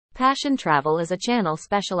Passion Travel is a channel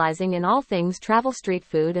specializing in all things travel street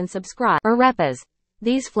food and subscribe. Arepas.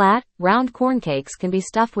 These flat, round corn cakes can be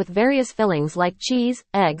stuffed with various fillings like cheese,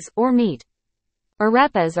 eggs, or meat.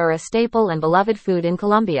 Arepas are a staple and beloved food in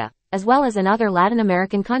Colombia, as well as in other Latin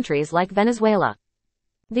American countries like Venezuela.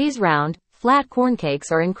 These round, flat corn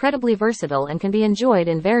cakes are incredibly versatile and can be enjoyed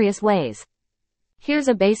in various ways. Here's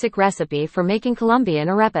a basic recipe for making Colombian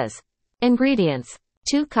arepas. Ingredients: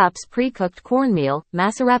 2 cups pre-cooked cornmeal,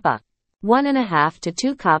 arepa. 1.5 to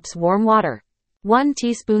 2 cups warm water. 1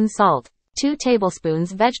 teaspoon salt. 2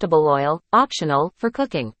 tablespoons vegetable oil, optional, for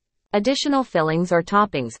cooking. Additional fillings or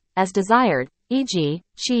toppings, as desired, e.g.,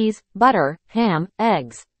 cheese, butter, ham,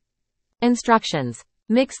 eggs. Instructions.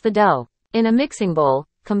 Mix the dough. In a mixing bowl,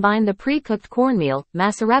 combine the pre-cooked cornmeal,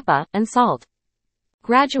 arepa, and salt.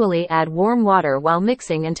 Gradually add warm water while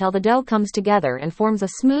mixing until the dough comes together and forms a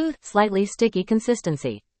smooth, slightly sticky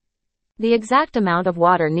consistency. The exact amount of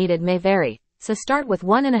water needed may vary, so start with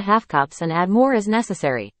 1.5 cups and add more as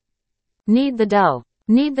necessary. Knead the dough.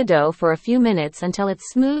 Knead the dough for a few minutes until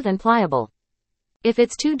it's smooth and pliable. If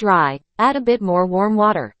it's too dry, add a bit more warm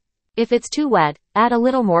water. If it's too wet, add a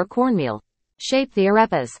little more cornmeal. Shape the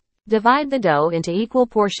arepas. Divide the dough into equal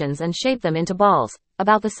portions and shape them into balls,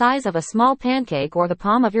 about the size of a small pancake or the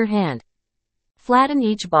palm of your hand. Flatten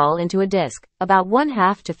each ball into a disc, about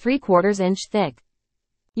 1/2 to 3/4 inch thick.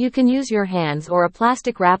 You can use your hands or a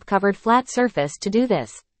plastic wrap-covered flat surface to do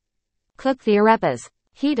this. Cook the arepas.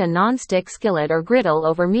 Heat a non-stick skillet or griddle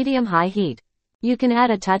over medium-high heat. You can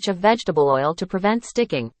add a touch of vegetable oil to prevent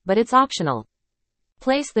sticking, but it's optional.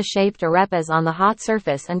 Place the shaped arepas on the hot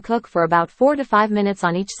surface and cook for about 4 to 5 minutes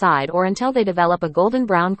on each side or until they develop a golden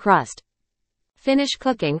brown crust. Finish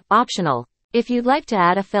cooking, optional. If you'd like to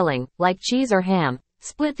add a filling, like cheese or ham,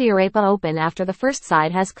 split the arepa open after the first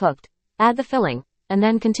side has cooked, add the filling, and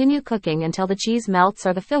then continue cooking until the cheese melts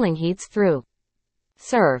or the filling heats through.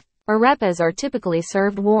 Serve. Arepas are typically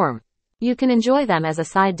served warm. You can enjoy them as a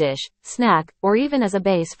side dish, snack, or even as a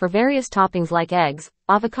base for various toppings like eggs,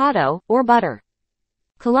 avocado, or butter.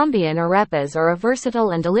 Colombian arepas are a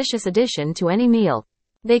versatile and delicious addition to any meal.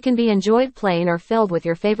 They can be enjoyed plain or filled with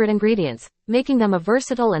your favorite ingredients, making them a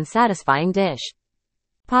versatile and satisfying dish.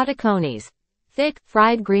 Patacones. Thick,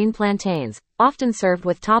 fried green plantains, often served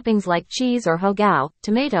with toppings like cheese or hogao,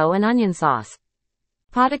 tomato and onion sauce.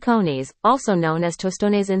 Patacones, also known as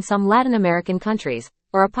tostones in some Latin American countries,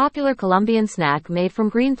 are a popular Colombian snack made from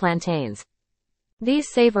green plantains. These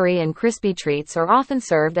savory and crispy treats are often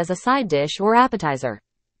served as a side dish or appetizer.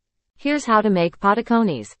 Here's how to make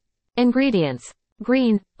patacones. Ingredients: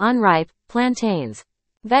 green, unripe, plantains.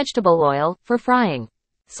 Vegetable oil, for frying.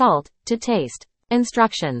 Salt, to taste.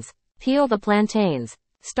 Instructions. Peel the plantains.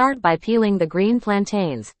 Start by peeling the green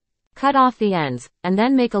plantains. Cut off the ends, and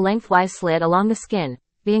then make a lengthwise slit along the skin,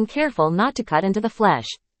 being careful not to cut into the flesh.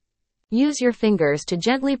 Use your fingers to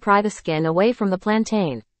gently pry the skin away from the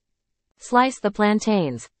plantain. Slice the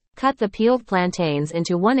plantains. Cut the peeled plantains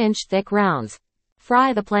into 1-inch thick rounds.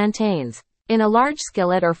 Fry the plantains. In a large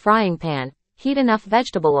skillet or frying pan, heat enough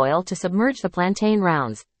vegetable oil to submerge the plantain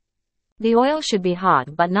rounds. The oil should be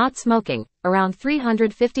hot but not smoking, around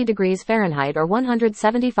 350 degrees Fahrenheit or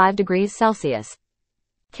 175 degrees Celsius.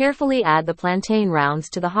 Carefully add the plantain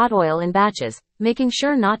rounds to the hot oil in batches, making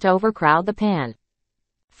sure not to overcrowd the pan.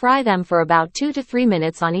 Fry them for about 2 to 3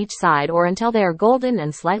 minutes on each side or until they are golden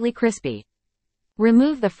and slightly crispy.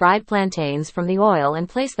 Remove the fried plantains from the oil and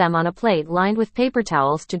place them on a plate lined with paper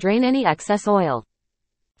towels to drain any excess oil.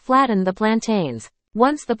 Flatten the plantains.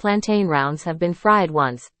 Once the plantain rounds have been fried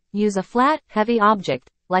once, use a flat, heavy object,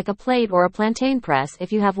 like a plate or a plantain press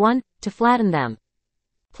if you have one, to flatten them.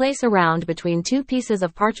 Place a round between 2 pieces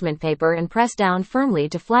of parchment paper and press down firmly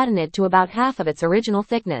to flatten it to about half of its original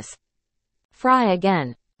thickness. Fry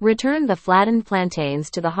again. Return the flattened plantains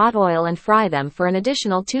to the hot oil and fry them for an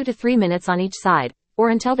additional 2 to 3 minutes on each side, or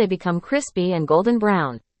until they become crispy and golden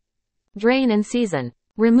brown. Drain and season.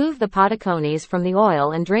 Remove the patacones from the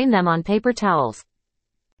oil and drain them on paper towels.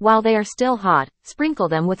 While they are still hot, sprinkle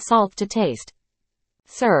them with salt to taste.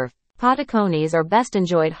 Serve. Patacones are best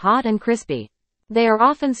enjoyed hot and crispy. They are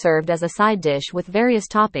often served as a side dish with various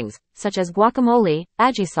toppings, such as guacamole,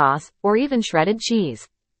 ají sauce, or even shredded cheese.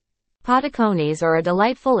 Patacones are a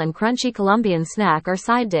delightful and crunchy Colombian snack or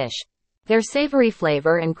side dish. Their savory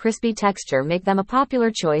flavor and crispy texture make them a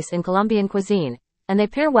popular choice in Colombian cuisine, and they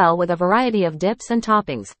pair well with a variety of dips and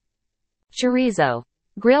toppings. Chorizo.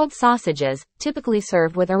 Grilled sausages, typically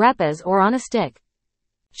served with arepas or on a stick.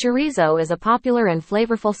 Chorizo is a popular and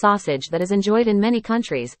flavorful sausage that is enjoyed in many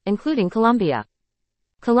countries, including Colombia.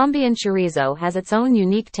 Colombian chorizo has its own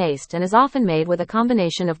unique taste and is often made with a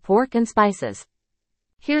combination of pork and spices.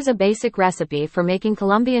 Here's a basic recipe for making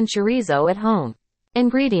Colombian chorizo at home.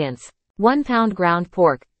 Ingredients. 1 pound ground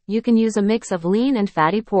pork. You can use a mix of lean and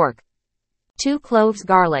fatty pork. 2 cloves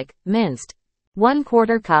garlic, minced.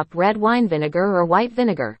 1/4 cup red wine vinegar or white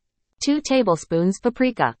vinegar. 2 tablespoons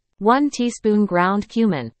paprika. 1 teaspoon ground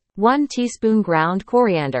cumin. 1 teaspoon ground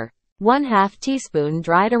coriander. 1/2 teaspoon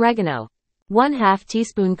dried oregano. 1/2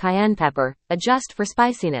 teaspoon cayenne pepper, adjust for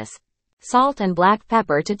spiciness. Salt and black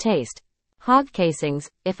pepper to taste. Hog casings,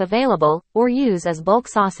 if available, or use as bulk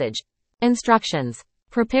sausage. Instructions.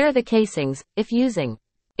 Prepare the casings, if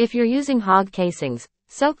you're using hog casings,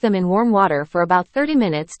 soak them in warm water for about 30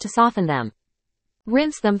 minutes to soften them.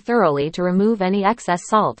 Rinse them thoroughly to remove any excess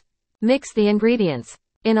salt. Mix the ingredients.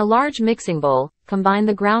 In a large mixing bowl, combine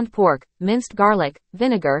the ground pork, minced garlic,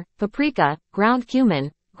 vinegar, paprika, ground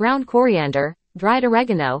cumin, ground coriander, dried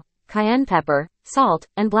oregano, cayenne pepper, salt,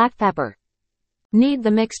 and black pepper. Knead the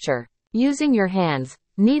mixture. Using your hands,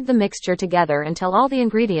 knead the mixture together until all the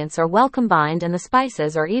ingredients are well combined and the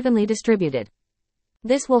spices are evenly distributed.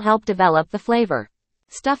 This will help develop the flavor.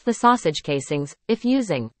 Stuff the sausage casings, if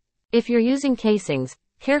you're using casings,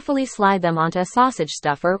 carefully slide them onto a sausage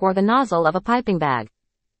stuffer or the nozzle of a piping bag.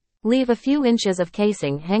 Leave a few inches of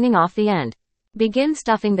casing hanging off the end. Begin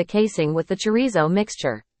stuffing the casing with the chorizo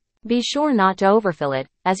mixture. Be sure not to overfill it,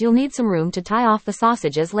 as you'll need some room to tie off the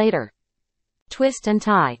sausages later. Twist and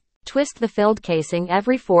tie. Twist the filled casing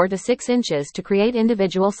every 4 to 6 inches to create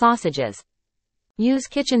individual sausages. Use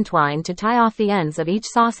kitchen twine to tie off the ends of each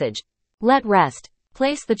sausage. Let rest.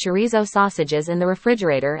 Place the chorizo sausages in the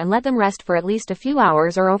refrigerator and let them rest for at least a few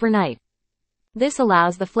hours or overnight. This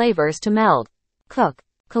allows the flavors to meld. Cook.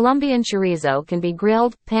 Colombian chorizo can be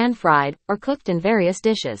grilled, pan-fried, or cooked in various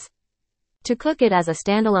dishes. To cook it as a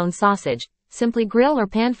standalone sausage, simply grill or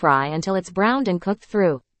pan-fry until it's browned and cooked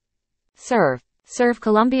through. Serve. Serve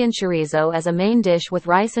Colombian chorizo as a main dish with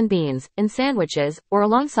rice and beans, in sandwiches, or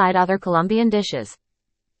alongside other Colombian dishes.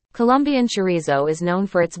 Colombian chorizo is known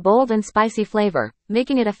for its bold and spicy flavor,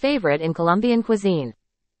 making it a favorite in Colombian cuisine.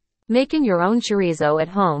 Making your own chorizo at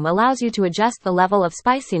home allows you to adjust the level of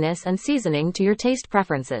spiciness and seasoning to your taste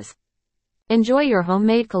preferences. Enjoy your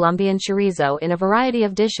homemade Colombian chorizo in a variety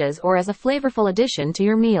of dishes or as a flavorful addition to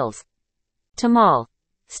your meals. Tamal.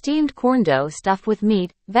 Steamed corn dough stuffed with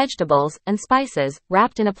meat, vegetables, and spices,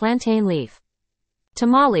 wrapped in a plantain leaf.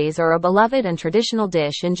 Tamales are a beloved and traditional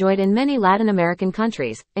dish enjoyed in many Latin American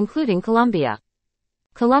countries, including Colombia.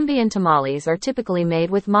 Colombian tamales are typically made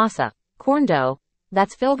with masa, corn dough,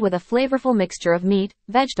 that's filled with a flavorful mixture of meat,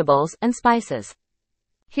 vegetables, and spices.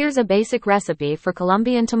 Here's a basic recipe for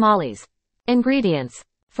Colombian tamales. Ingredients.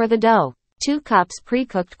 For the dough, 2 cups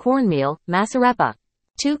pre-cooked cornmeal, masa arepa.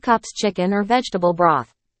 2 cups chicken or vegetable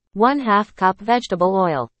broth. 1/2 cup vegetable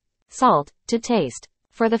oil. Salt, to taste.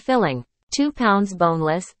 For the filling, 2 pounds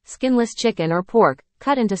boneless, skinless chicken or pork,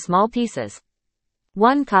 cut into small pieces.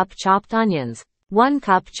 1 cup chopped onions. 1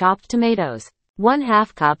 cup chopped tomatoes.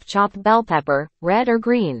 1/2 cup chopped bell pepper, red or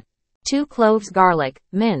green. 2 cloves garlic,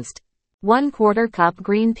 minced. 1/4 cup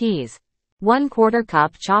green peas. 1/4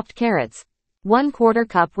 cup chopped carrots. 1/4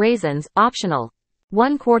 cup raisins, optional.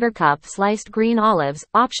 1/4 cup sliced green olives,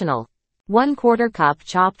 optional. 1/4 cup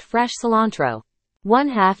chopped fresh cilantro.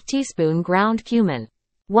 1/2 teaspoon ground cumin.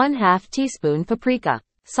 1/2 teaspoon paprika.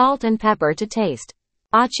 Salt and pepper to taste.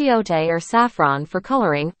 Achiote or saffron for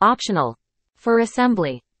coloring, optional. For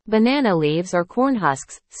assembly, banana leaves or corn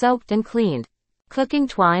husks, soaked and cleaned. Cooking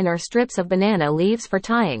twine or strips of banana leaves for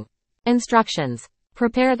tying. Instructions.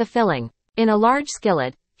 Prepare the filling. In a large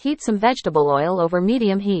skillet, heat some vegetable oil over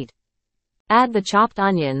medium heat. Add the chopped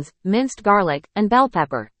onions, minced garlic, and bell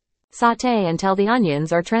pepper. Sauté until the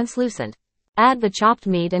onions are translucent. Add the chopped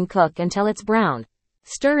meat and cook until it's brown.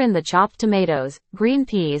 Stir in the chopped tomatoes, green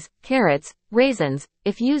peas, carrots, raisins,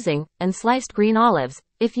 if using, and sliced green olives,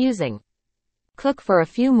 if using. Cook for a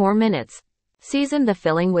few more minutes. Season the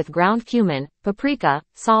filling with ground cumin, paprika,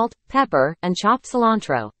 salt, pepper, and chopped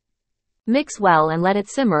cilantro. Mix well and let it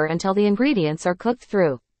simmer until the ingredients are cooked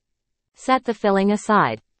through. Set the filling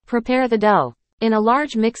aside. Prepare the dough. In a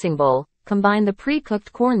large mixing bowl, combine the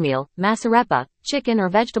pre-cooked cornmeal, masa arepa, chicken or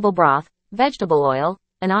vegetable broth, vegetable oil,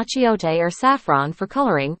 and achiote or saffron for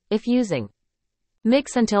coloring, if using.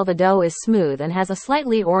 Mix until the dough is smooth and has a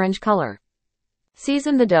slightly orange color.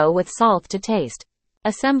 Season the dough with salt to taste.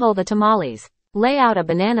 Assemble the tamales. Lay out a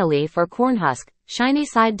banana leaf or corn husk, shiny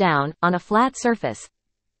side down, on a flat surface.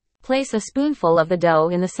 Place a spoonful of the dough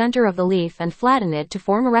in the center of the leaf and flatten it to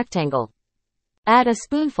form a rectangle. Add a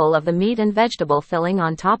spoonful of the meat and vegetable filling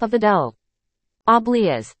on top of the dough.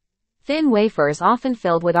 Obleas. Thin wafers often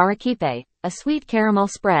filled with arequipe, a sweet caramel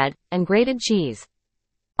spread, and grated cheese.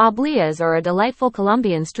 Obleas are a delightful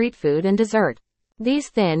Colombian street food and dessert. These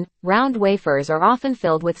thin, round wafers are often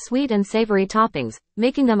filled with sweet and savory toppings,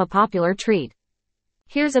 making them a popular treat.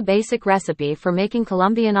 Here's a basic recipe for making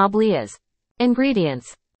Colombian obleas.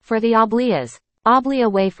 Ingredients. For the obleas.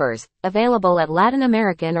 Oblea wafers, available at Latin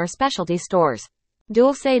American or specialty stores.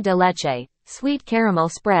 Dulce de leche, sweet caramel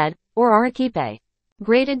spread, or arequipe.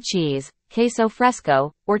 Grated cheese, queso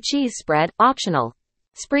fresco, or cheese spread, optional.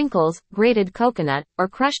 Sprinkles, grated coconut, or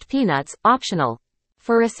crushed peanuts, optional.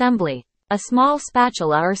 For assembly. A small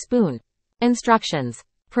spatula or spoon. Instructions.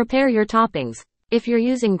 Prepare your toppings. If you're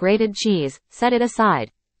using grated cheese, set it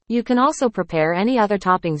aside. You can also prepare any other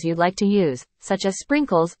toppings you'd like to use, such as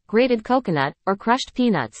sprinkles, grated coconut, or crushed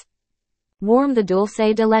peanuts. Warm the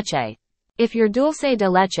dulce de leche. If your dulce de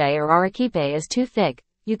leche or arequipe is too thick,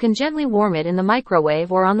 you can gently warm it in the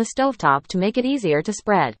microwave or on the stovetop to make it easier to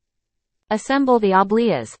spread. Assemble the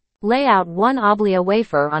obleas. Lay out one oblea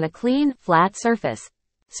wafer on a clean, flat surface.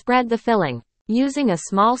 Spread the filling. Using a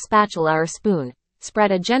small spatula or spoon,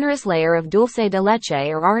 spread a generous layer of dulce de leche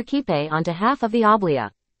or arequipe onto half of the oblea.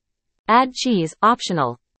 Add cheese,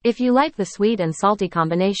 optional. If you like the sweet and salty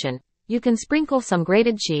combination, you can sprinkle some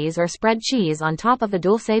grated cheese or spread cheese on top of the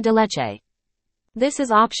dulce de leche. This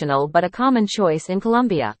is optional but a common choice in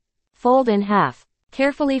Colombia. Fold in half.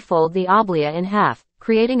 Carefully fold the oblea in half,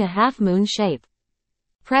 creating a half-moon shape.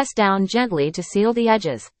 Press down gently to seal the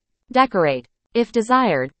edges. Decorate. If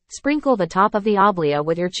desired, sprinkle the top of the oblea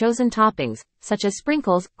with your chosen toppings, such as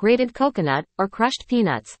sprinkles, grated coconut, or crushed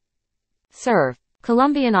peanuts. Serve.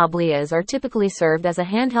 Colombian obleas are typically served as a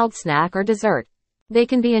handheld snack or dessert. They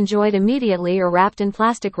can be enjoyed immediately or wrapped in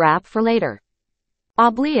plastic wrap for later.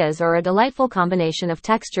 Obleas are a delightful combination of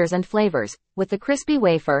textures and flavors, with the crispy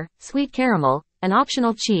wafer, sweet caramel, and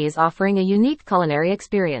optional cheese offering a unique culinary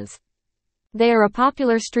experience. They are a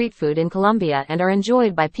popular street food in Colombia and are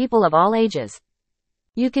enjoyed by people of all ages.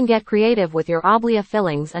 You can get creative with your oblea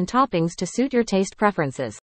fillings and toppings to suit your taste preferences.